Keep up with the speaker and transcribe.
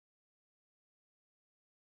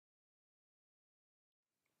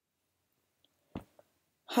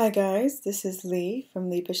Hi guys, this is Leigh from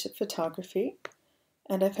Leigh Bishop Photography,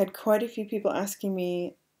 and I've had quite a few people asking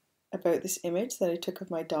me about this image that I took of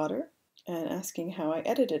my daughter and asking how I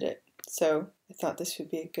edited it. So I thought this would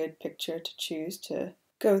be a good picture to choose to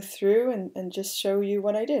go through and just show you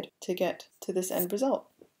what I did to get to this end result.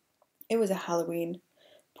 It was a Halloween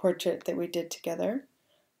portrait that we did together,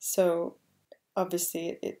 so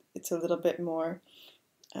obviously it's a little bit more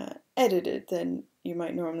edited than you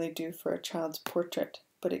might normally do for a child's portrait,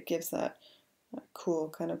 but it gives that cool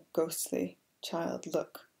kind of ghostly child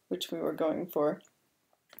look, which we were going for.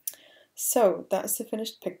 So that's the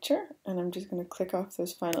finished picture, and I'm just going to click off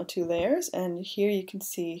those final two layers, and here you can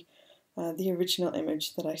see the original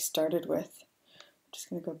image that I started with. I'm just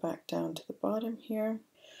going to go back down to the bottom here.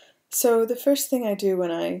 So the first thing I do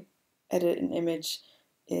when I edit an image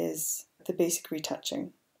is the basic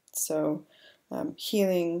retouching. So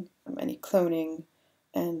healing, any cloning,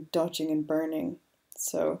 and dodging and burning.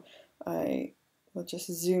 So I will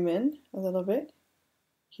just zoom in a little bit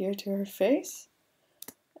here to her face.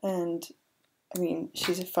 And I mean,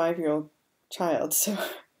 she's a 5-year-old child, so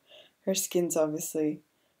her skin's obviously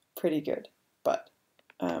pretty good. But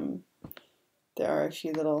there are a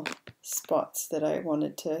few little spots that I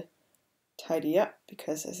wanted to tidy up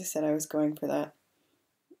because, as I said, I was going for that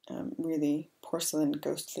really porcelain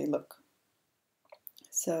ghostly look.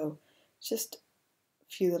 So just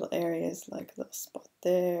a few little areas, like a little spot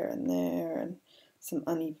there and some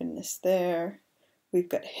unevenness there. We've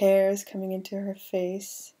got hairs coming into her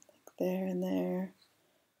face, like there and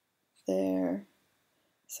there.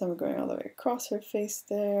 Some are going all the way across her face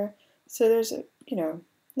there. So there's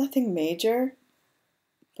nothing major,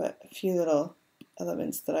 but a few little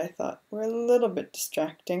elements that I thought were a little bit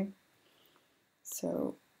distracting.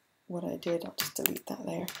 So what I did, I'll just delete that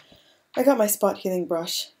layer. I got my spot healing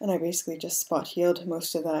brush and I basically just spot healed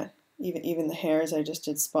most of that. Even the hairs I just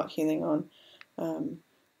did spot healing on,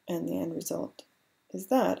 and the end result is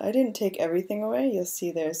that. I didn't take everything away. You'll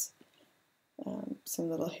see there's some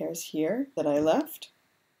little hairs here that I left,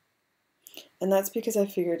 and that's because I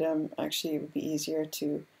figured actually it would be easier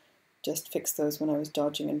to just fix those when I was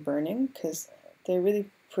dodging and burning, because they're really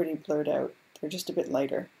pretty blurred out. They're just a bit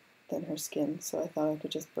lighter than her skin, so I thought I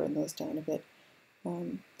could just burn those down a bit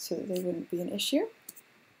so that they wouldn't be an issue.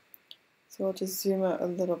 So I'll just zoom out a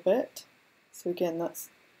little bit. So again, that's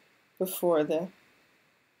before the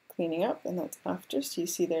cleaning up, and that's after. So you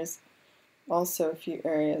see there's also a few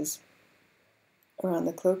areas around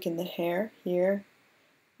the cloak in the hair here,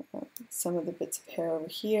 some of the bits of hair over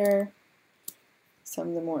here, some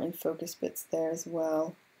of the more in focus bits there, as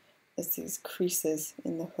well as these creases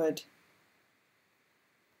in the hood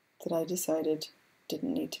that I decided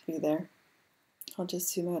didn't need to be there. I'll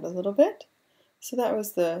just zoom out a little bit. So that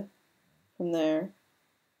was from there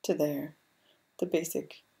to there, the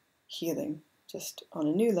basic healing, just on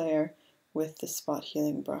a new layer with the spot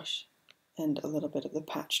healing brush and a little bit of the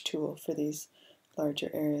patch tool for these larger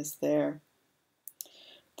areas there.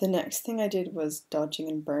 The next thing I did was dodging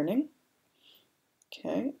and burning.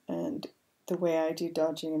 Okay, and the way I do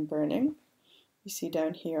dodging and burning, you see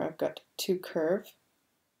down here I've got two curve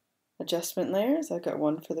adjustment layers. I've got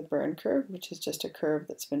one for the burn curve, which is just a curve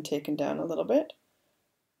that's been taken down a little bit.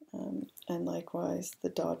 And likewise, the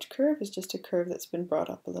dodge curve is just a curve that's been brought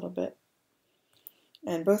up a little bit.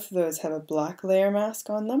 And both of those have a black layer mask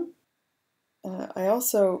on them. I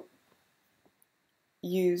also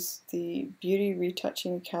use the Beauty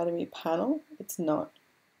Retouching Academy panel. It's not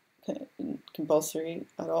compulsory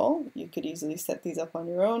at all. You could easily set these up on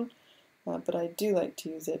your own, but I do like to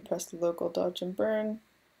use it. Press the local dodge and burn.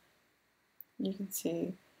 You can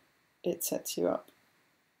see it sets you up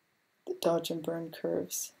the dodge and burn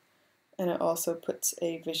curves, and it also puts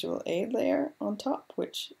a visual aid layer on top,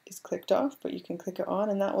 which is clicked off, but you can click it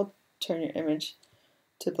on and that will turn your image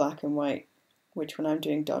to black and white, which when I'm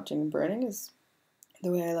doing dodging and burning is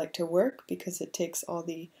the way I like to work, because it takes all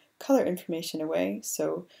the color information away,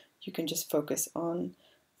 so you can just focus on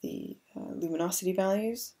the luminosity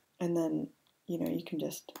values, and then you can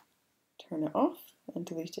just turn it off and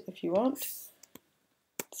delete it if you want.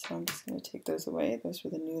 So I'm just going to take those away. Those were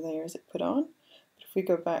the new layers it put on. But if we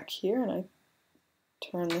go back here and I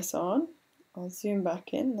turn this on, I'll zoom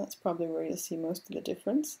back in. That's probably where you'll see most of the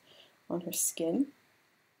difference on her skin.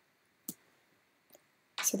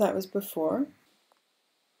 So that was before,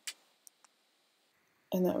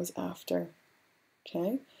 and that was after.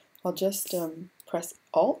 Okay, I'll just press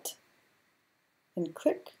Alt and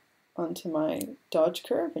click onto my dodge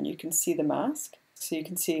curve, and you can see the mask. So you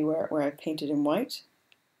can see where I painted in white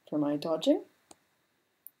for my dodging,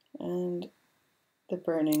 and the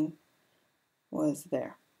burning was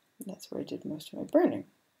there. That's where I did most of my burning.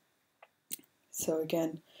 So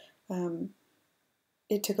again,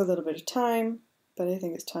 it took a little bit of time, but I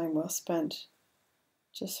think it's time well spent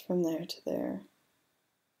just from there to there.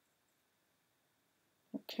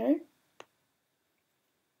 Okay.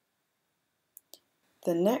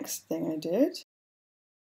 The next thing I did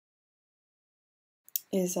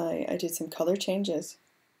is I did some color changes.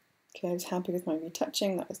 Okay, I was happy with my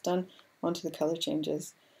retouching, that was done, onto the color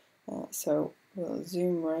changes. So we'll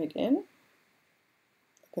zoom right in.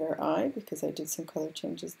 Look at our eye because I did some color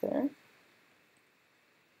changes there.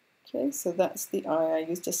 Okay, so that's the eye. I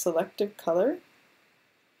used a selective color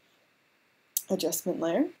adjustment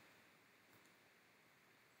layer.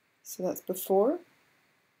 So that's before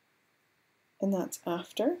and that's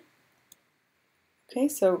after. Okay,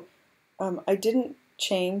 so I didn't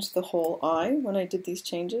change the whole eye when I did these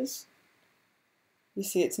changes. You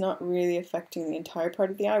see, it's not really affecting the entire part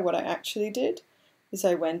of the eye. What I actually did is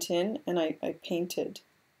I went in and I painted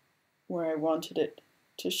where I wanted it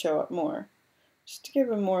to show up more, just to give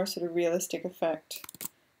a more sort of realistic effect.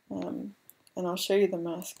 And I'll show you the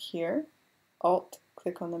mask here. Alt,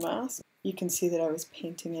 click on the mask. You can see that I was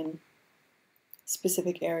painting in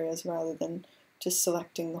specific areas rather than just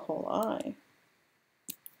selecting the whole eye.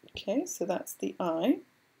 Okay, so that's the eye.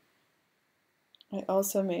 I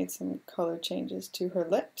also made some color changes to her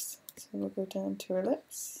lips. So we'll go down to her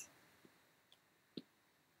lips.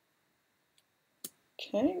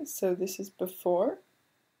 Okay, so this is before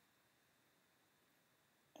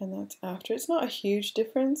and that's after. It's not a huge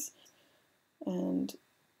difference, and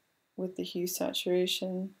with the hue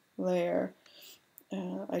saturation layer,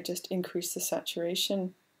 I just increased the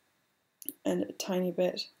saturation and a tiny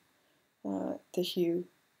bit the hue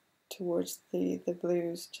towards the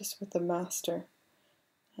blues just with the master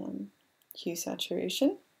hue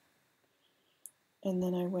saturation. And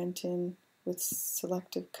then I went in with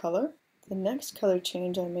selective color. The next color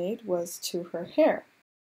change I made was to her hair.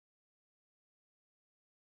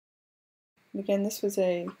 And again, this was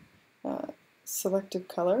a selective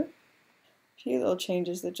color. A few little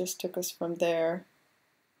changes that just took us from there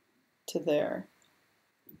to there.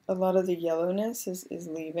 A lot of the yellowness is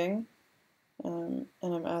leaving, and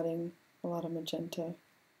I'm adding a lot of magenta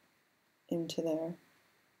into there.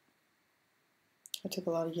 I took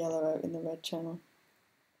a lot of yellow out in the red channel.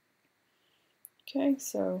 Okay,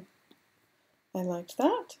 so I liked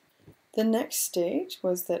that. The next stage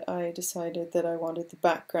was that I decided that I wanted the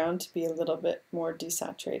background to be a little bit more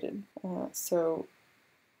desaturated. So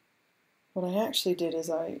what I actually did is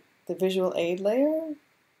the visual aid layer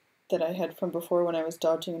that I had from before when I was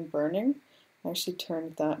dodging and burning, I actually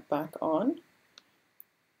turned that back on.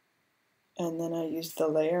 And then I used the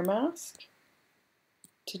layer mask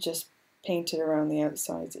to just paint it around the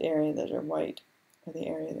outsides area that are white, or the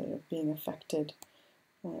area that are being affected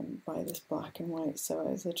by this black and white. So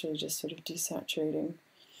I was literally just sort of desaturating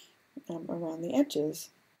around the edges.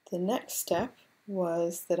 The next step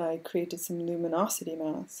was that I created some luminosity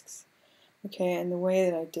masks. Okay, and the way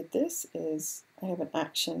that I did this is I have an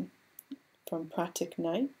action from Pratic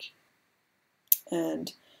Nike,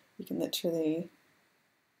 and you can literally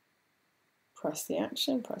press the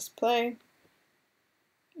action, press play,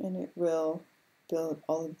 and it will build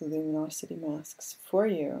all of the luminosity masks for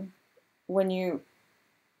you. When you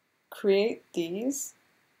create these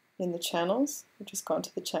in the channels, just go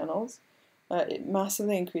into the channels, it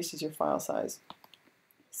massively increases your file size.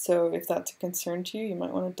 So if that's a concern to you, you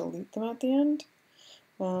might want to delete them at the end.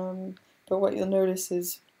 But what you'll notice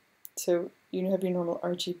is, so you have your normal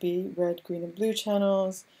RGB, red, green, and blue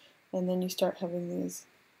channels, and then you start having these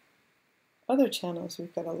other channels.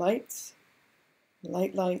 We've got a lights,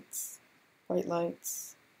 lights, white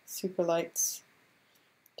lights, super lights.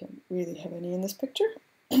 Don't really have any in this picture.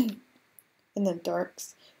 And then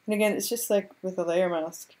darks. And again, it's just like with a layer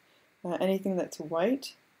mask. Anything that's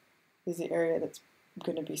white is the area that's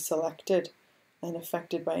going to be selected and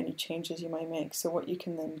affected by any changes you might make. So what you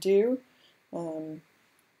can then do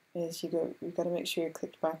is you've got to make sure you're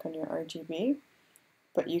clicked back on your RGB,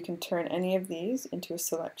 but you can turn any of these into a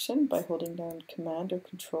selection by holding down Command or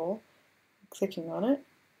Control, clicking on it.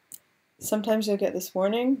 Sometimes you'll get this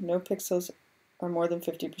warning, no pixels are more than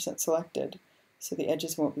 50% selected, so the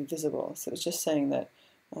edges won't be visible. So it's just saying that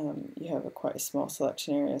you have quite a small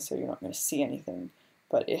selection area, so you're not going to see anything.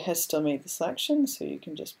 But it has still made the selection, so you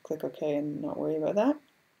can just click OK and not worry about that.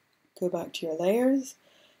 Go back to your layers,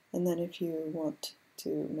 and then if you want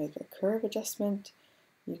to make a curve adjustment,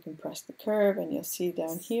 you can press the curve, and you'll see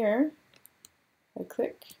down here, I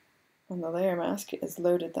click on the layer mask, it has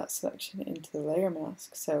loaded that selection into the layer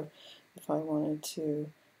mask. So if I wanted to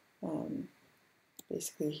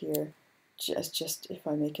basically here just if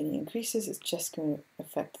I make any increases, it's just going to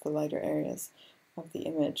affect the lighter areas of the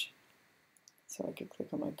image. So I could click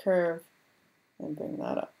on my curve and bring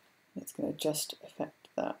that up. It's going to just affect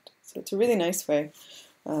that. So it's a really nice way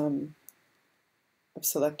of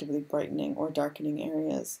selectively brightening or darkening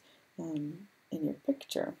areas in your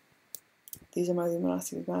picture. These are my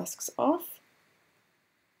luminosity masks off.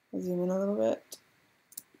 I'll zoom in a little bit.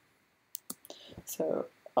 So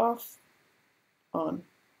off, on.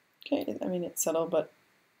 Okay, I mean it's subtle, but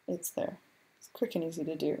it's there. It's quick and easy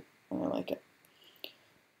to do, and I like it.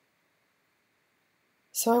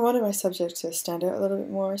 So I wanted my subject to stand out a little bit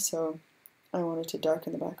more, so I wanted to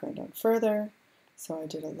darken the background down further. So I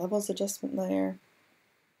did a levels adjustment layer.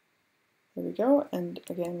 There we go, and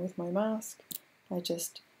again with my mask, I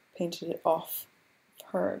just painted it off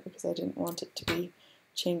her because I didn't want it to be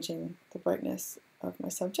changing the brightness of my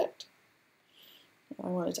subject. I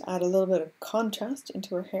wanted to add a little bit of contrast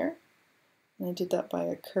into her hair, and I did that by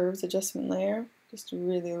a curves adjustment layer, just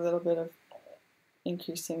really a little bit of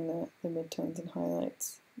increasing the midtones and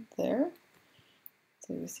highlights there.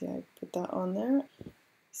 So you see I put that on there,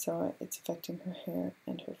 so it's affecting her hair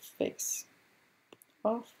and her face.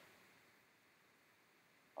 Off,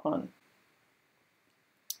 on.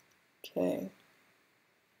 Okay,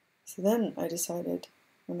 so then I decided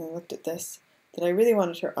when I looked at this that I really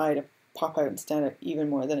wanted her eye to pop out and stand out even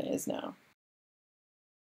more than it is now.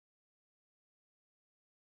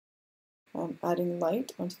 I'm adding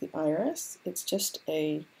light onto the iris. It's just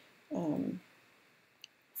a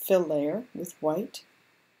fill layer with white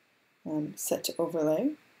set to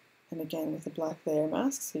overlay, and again with a black layer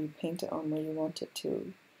mask, so you paint it on where you want it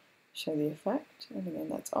to show the effect. And again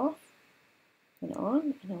that's off and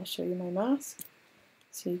on, and I'll show you my mask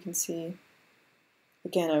so you can see.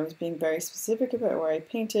 Again, I was being very specific about where I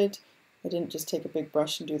painted. I didn't just take a big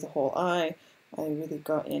brush and do the whole eye. I really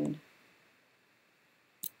got in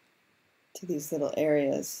to these little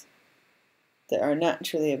areas that are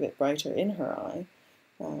naturally a bit brighter in her eye,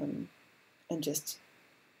 and just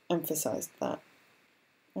emphasized that.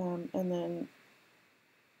 And then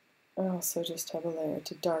I also just have a layer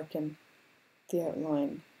to darken the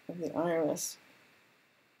outline of the iris.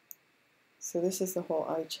 So this is the whole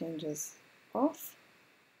eye changes off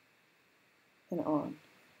and on.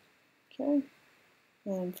 Okay,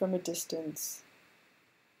 and from a distance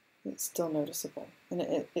it's still noticeable, and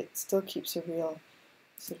it still keeps a real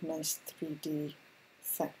sort of nice 3D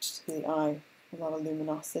effect to the eye. A lot of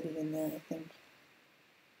luminosity in there, I think.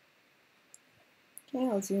 Okay,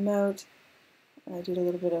 I'll zoom out. I did a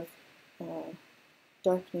little bit of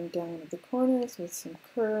darkening down of the corners with some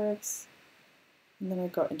curves, and then I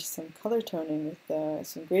got into some color toning with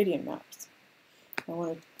some gradient maps. I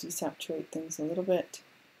wanted to desaturate things a little bit.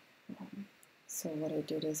 So what I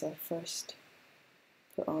did is I first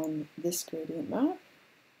put on this gradient map.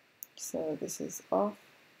 So this is off,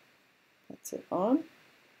 that's it on.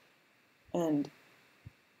 And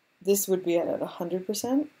this would be at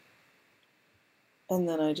 100%. And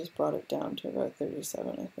then I just brought it down to about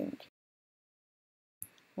 37, I think.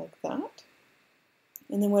 Like that.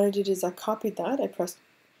 And then what I did is I copied that. I pressed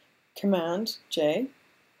Command J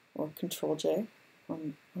or Control J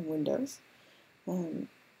on Windows. And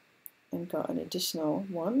got an additional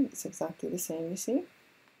one. It's exactly the same, you see.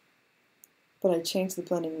 But I changed the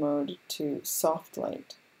blending mode to soft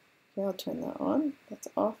light. Okay, I'll turn that on. That's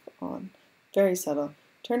off, on. Very subtle.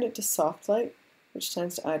 Turned it to soft light, which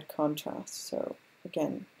tends to add contrast. So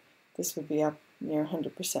again, this would be up near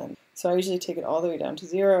 100%. So I usually take it all the way down to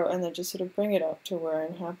 0 and then just sort of bring it up to where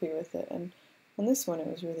I'm happy with it. And on this one, it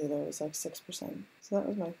was really low. It was like 6%. So that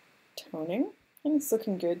was my toning. And it's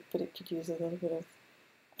looking good, but it could use a little bit of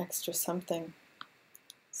extra something.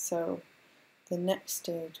 So the next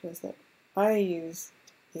stage was that I used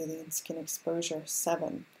Alien Skin Exposure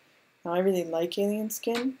 7. Now I really like Alien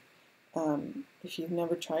Skin. If you've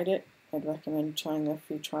never tried it, I'd recommend trying their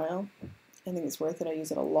free trial. I think it's worth it. I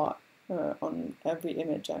use it a lot on every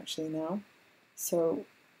image actually now. So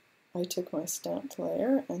I took my stamped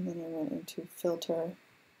layer and then I went into Filter,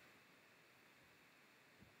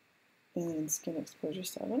 Alien Skin Exposure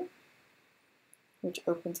 7, which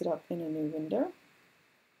opens it up in a new window.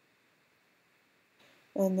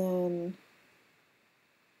 And then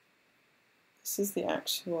this is the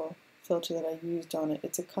actual filter that I used on it.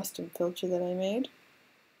 It's a custom filter that I made.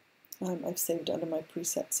 I've saved it under my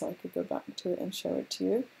presets so I could go back to it and show it to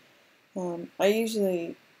you. I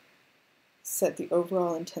usually set the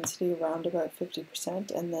overall intensity around about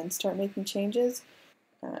 50% and then start making changes.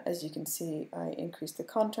 As you can see, I increased the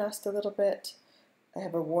contrast a little bit. I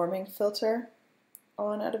have a warming filter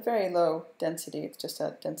on at a very low density. It's just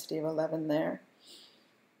a density of 11 there.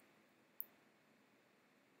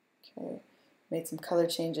 Okay, made some color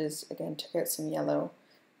changes, again took out some yellow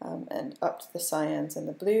and upped the cyans and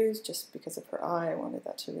the blues just because of her eye. I wanted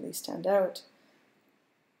that to really stand out.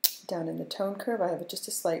 Down in the tone curve I have just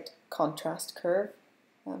a slight contrast curve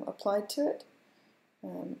applied to it,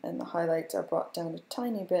 and the highlights are brought down a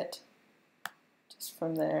tiny bit just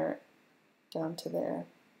from there down to there.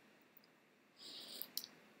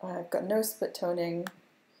 I've got no split toning,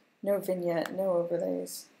 no vignette, no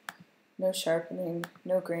overlays, no sharpening,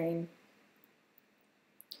 no grain.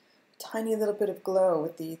 Tiny little bit of glow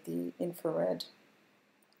with the infrared.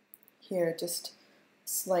 Here, just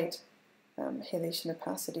slight halation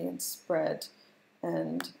opacity and spread.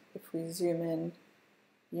 And if we zoom in,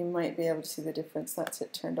 you might be able to see the difference. That's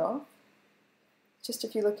it turned off. Just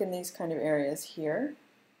if you look in these kind of areas here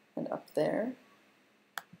and up there,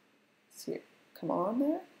 see it come on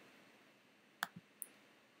there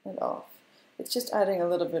and off. It's just adding a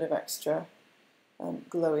little bit of extra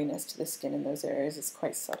glowiness to the skin in those areas. It's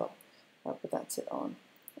quite subtle, but that's it on.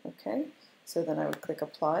 Okay, so then I would click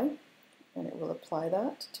apply and it will apply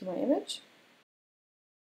that to my image.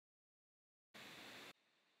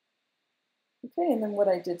 Okay, and then what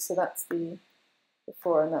I did, so that's the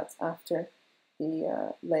before and that's after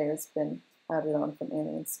the layer's been added on from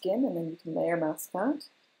Alien Skin, and then you can layer mask that,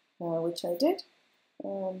 which I did,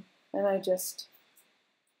 and I just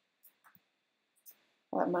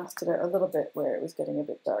masked it out a little bit where it was getting a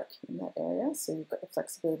bit dark in that area, so you've got the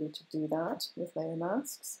flexibility to do that with layer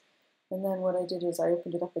masks. And then what I did is I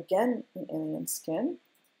opened it up again in Alien Skin.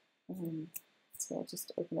 So I'll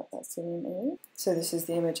just open up that same image. So this is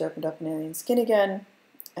the image opened up in Alien Skin again,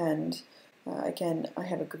 and again I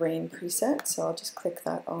have a grain preset, so I'll just click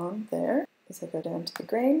that on there as I go down to the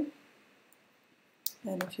grain.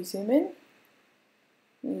 And if you zoom in,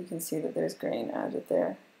 you can see that there's grain added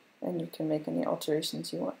there, and you can make any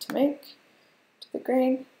alterations you want to make to the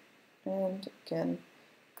grain, and again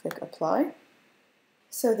click apply.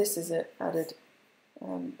 So this is it added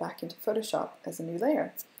back into Photoshop as a new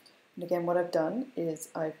layer. And again, what I've done is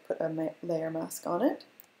I've put a layer mask on it,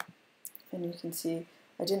 and you can see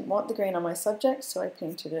I didn't want the grain on my subject, so I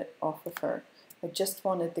painted it off of her. I just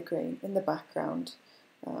wanted the grain in the background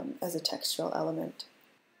as a textural element.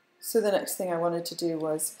 So the next thing I wanted to do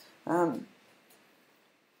was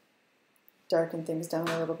darken things down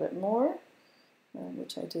a little bit more,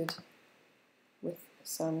 which I did with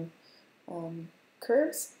some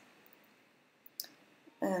curves.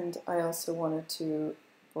 And I also wanted to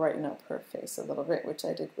brighten up her face a little bit, which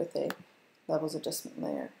I did with a levels adjustment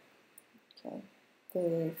layer. Okay.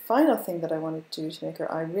 The final thing that I wanted to do to make her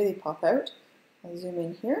eye really pop out, I'll zoom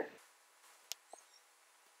in here,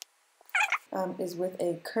 is with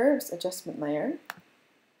a curves adjustment layer.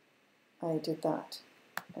 I did that,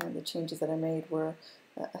 and the changes that I made were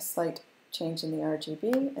a slight change in the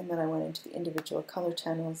RGB, and then I went into the individual color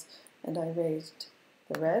channels and I raised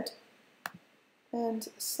the red and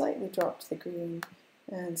slightly dropped the green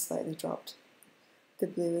and slightly dropped the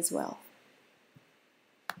blue as well.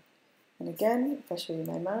 And again, if I show you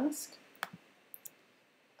my mask,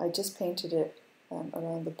 I just painted it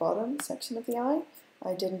around the bottom section of the eye.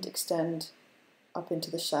 I didn't extend up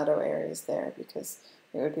into the shadow areas there because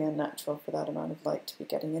it would be unnatural for that amount of light to be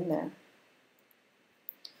getting in there.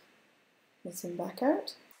 I'll zoom back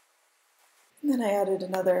out. And then I added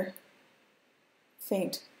another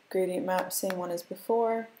faint gradient map, same one as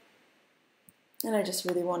before. And I just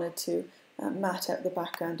really wanted to matte out the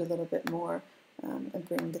background a little bit more and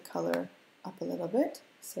bring the color up a little bit.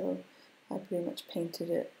 So I pretty much painted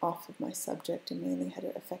it off of my subject and mainly had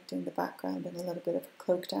it affecting the background and a little bit of a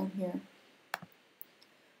cloak down here.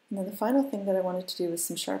 And then the final thing that I wanted to do was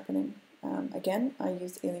some sharpening. Again, I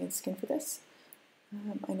used Alien Skin for this.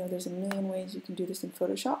 I know there's a million ways you can do this in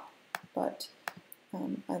Photoshop, but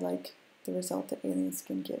I like the result that Alien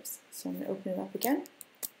Skin gives. So I'm going to open it up again.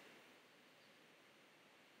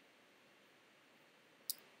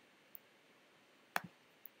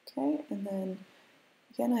 Okay, and then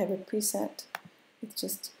again I have a preset. It's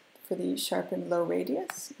just for the sharpen low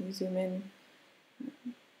radius. You zoom in.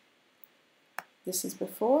 This is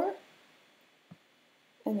before,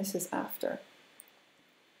 and this is after.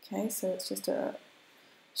 Okay, so it's just a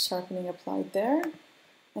sharpening applied there,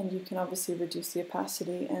 and you can obviously reduce the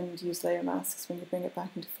opacity and use layer masks when you bring it back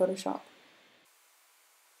into Photoshop.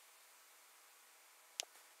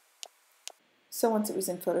 So once it was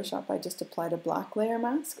in Photoshop, I just applied a black layer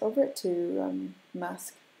mask over it to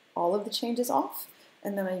mask all of the changes off,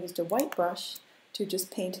 and then I used a white brush to just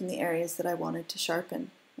paint in the areas that I wanted to sharpen.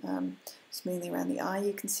 It's mainly around the eye.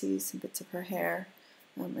 You can see some bits of her hair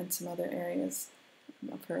and some other areas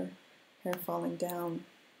of her hair falling down.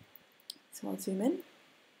 So I'll zoom in.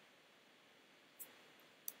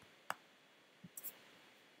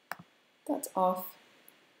 that's off,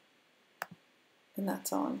 and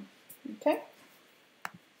that's on. Okay?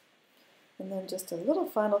 And then just a little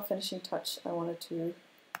final finishing touch. I wanted to,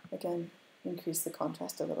 again, increase the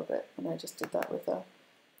contrast a little bit, and I just did that with a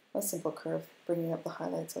simple curve, bringing up the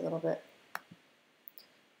highlights a little bit.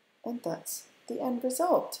 And that's the end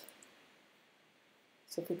result.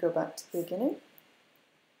 So if we go back to the beginning,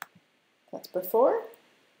 that's before,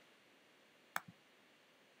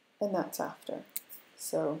 and that's after.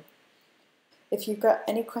 So if you've got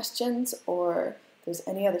any questions or there's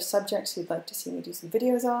any other subjects you'd like to see me do some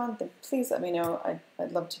videos on, then please let me know.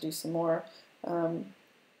 I'd love to do some more and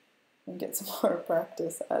get some more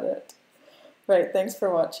practice at it. Right, thanks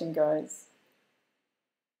for watching, guys.